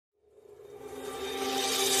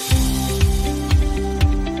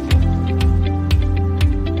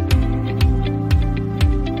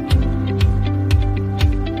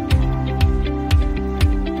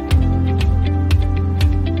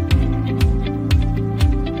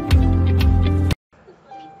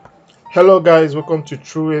Hello guys, welcome to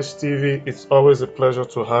True Ace TV. It's always a pleasure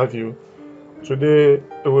to have you. Today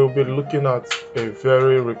we'll be looking at a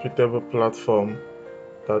very reputable platform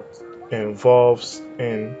that involves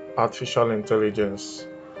in artificial intelligence.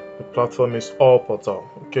 The platform is OlPORTAL.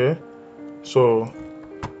 Okay, so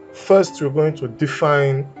first we're going to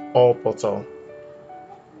define OlPORTAL.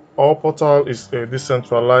 OlPORTAL is a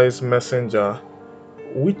decentralized messenger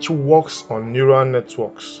which works on neural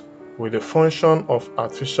networks with the function of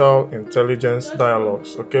artificial intelligence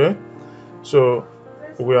dialogues. Okay, so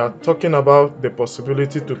we are talking about the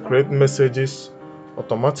possibility to create messages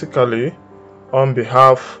automatically on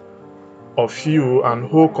behalf of you and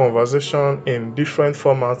hold conversation in different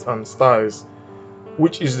formats and styles,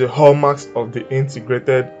 which is the hallmarks of the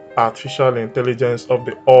integrated artificial intelligence of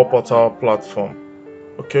the OlPORTAL platform.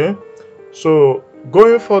 Okay, so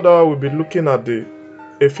going further, we'll be looking at the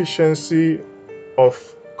efficiency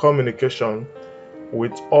of communication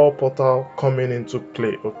with OlPORTAL coming into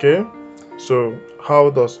play. Okay, so how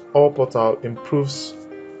does OlPORTAL improves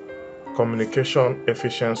communication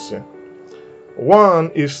efficiency? One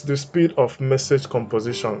is the speed of message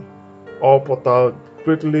composition. OlPORTAL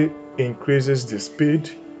greatly increases the speed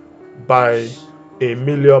by a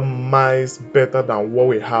million miles better than what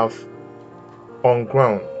we have on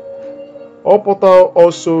ground. OlPORTAL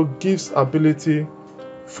also gives ability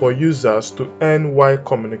for users to earn while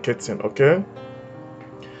communicating. Okay,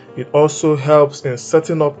 it also helps in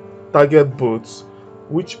setting up target bots,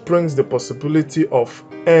 which brings the possibility of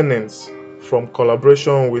earnings from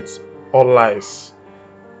collaboration with OLAIs.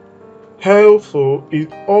 Helpful, it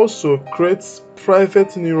also creates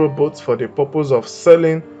private neurobots for the purpose of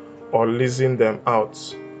selling or leasing them out.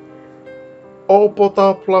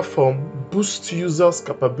 OlPORTAL platform boosts users'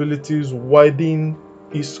 capabilities, widening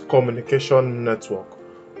its communication network,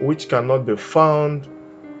 which cannot be found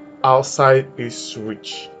outside its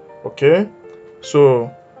reach. Okay,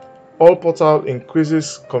 so OlPORTAL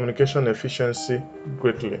increases communication efficiency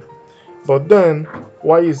greatly. But then,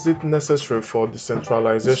 why is it necessary for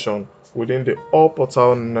decentralization within the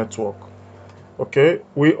OlPORTAL network? Okay,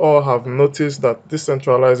 we all have noticed that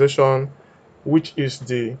decentralization, which is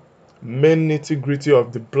the main nitty-gritty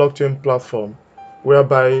of the blockchain platform,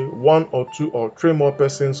 whereby one or two or three more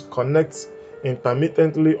persons connect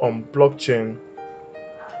intermittently on blockchain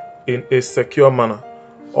in a secure manner.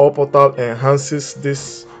 OlPORTAL enhances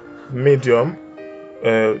this medium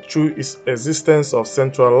through its existence of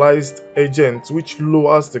centralized agents, which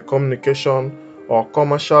lowers the communication or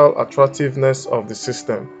commercial attractiveness of the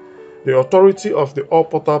system. The authority of the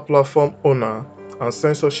OlPORTAL platform owner and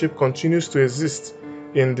censorship continues to exist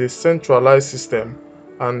in the centralized system,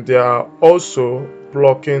 and there are also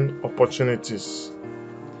blocking opportunities.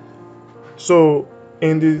 So,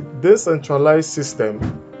 in the decentralized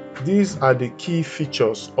system, these are the key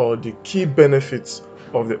features or the key benefits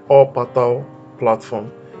of the OlPORTAL platform,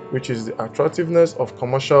 which is the attractiveness of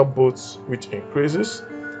commercial bots, which increases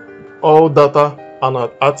all data and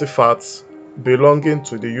artifacts belonging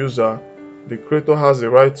to the user. The creator has the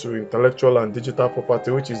right to intellectual and digital property,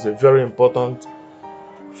 which is a very important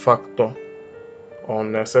factor or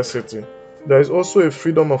necessity. There is also a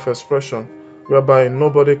freedom of expression whereby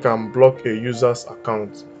nobody can block a user's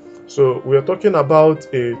account. So we are talking about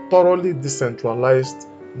a thoroughly decentralized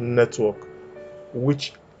network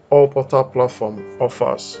which OlPORTAL platform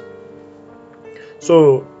offers.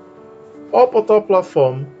 So OlPORTAL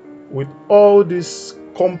platform, with all this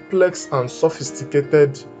complex and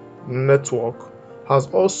sophisticated network, has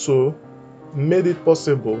also made it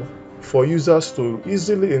possible for users to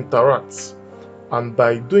easily interact, and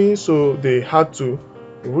by doing so they had to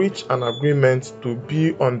reach an agreement to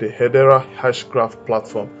be on the Hedera Hashgraph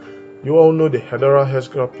platform. You all know the Hedera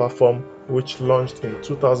Hashgraph platform, which launched in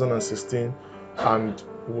 2016 and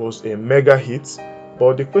was a mega hit.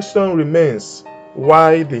 But the question remains,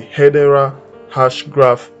 why the Hedera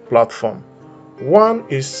Hashgraph platform? One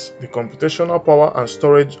is the computational power and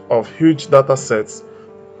storage of huge data sets,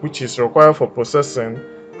 which is required for processing,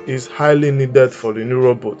 is highly needed for the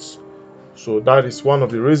neurobots. So that is one of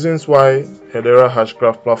the reasons why Hedera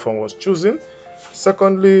Hashgraph platform was chosen.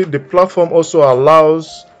 Secondly, the platform also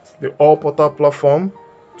allows the OlPORTAL platform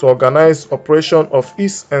to organize operation of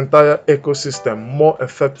its entire ecosystem more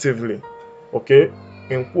effectively. Okay,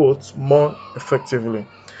 in quotes, more effectively.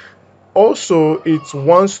 Also, it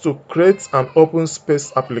wants to create an open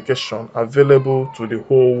space application available to the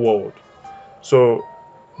whole world. So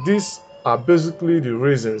these are basically the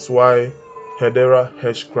reasons why Hedera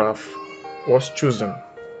Hashgraph was chosen.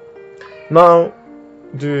 Now,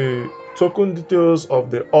 the token details of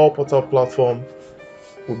the OlPORTAL platform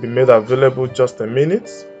will be made available just a minute.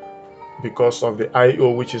 because of the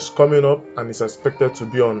IO which is coming up and is expected to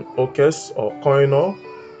be on OKES or Coinor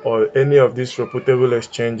or any of these reputable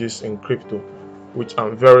exchanges in crypto, which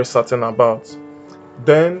I'm very certain about.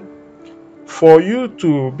 Then for you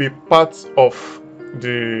to be part of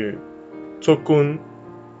the token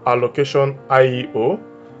allocation IEO,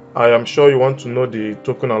 I am sure you want to know the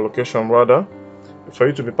token allocation rather. For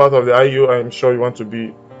you to be part of the IEO, I am sure you want to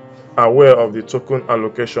be aware of the token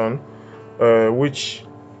allocation, which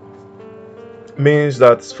means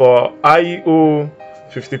that for IEO,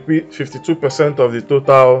 52% of the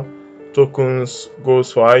total tokens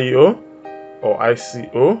goes for IEO or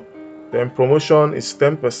ICO. Then promotion is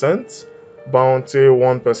 10%, bounty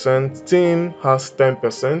 1%, team has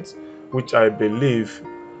 10%, which I believe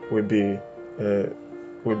will be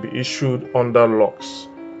issued under locks.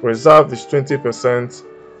 Reserved is 20%,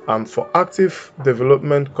 and for active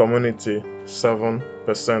development community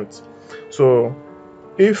 7%. So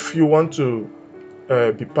if you want to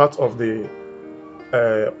be part of the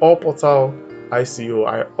OlPORTAL ICO,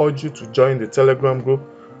 I urge you to join the Telegram group,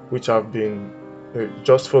 which have been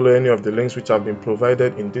just follow any of the links which have been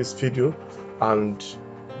provided in this video and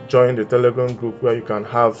join the Telegram group where you can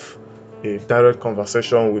have a direct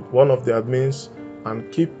conversation with one of the admins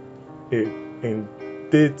and keep in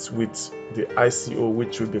date with the ICO,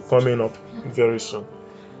 which will be coming up very soon.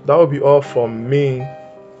 That will be all from me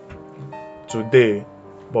today,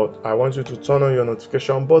 but I want you to turn on your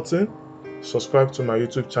notification button, subscribe to my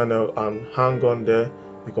YouTube channel, and hang on there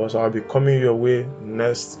because I'll be coming your way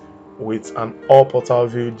next with an OlPORTAL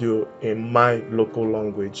video in my local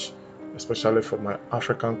language, especially for my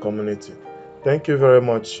African community. Thank you very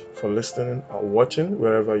much for listening or watching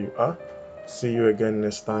wherever you are. See you again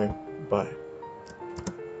next time. Bye.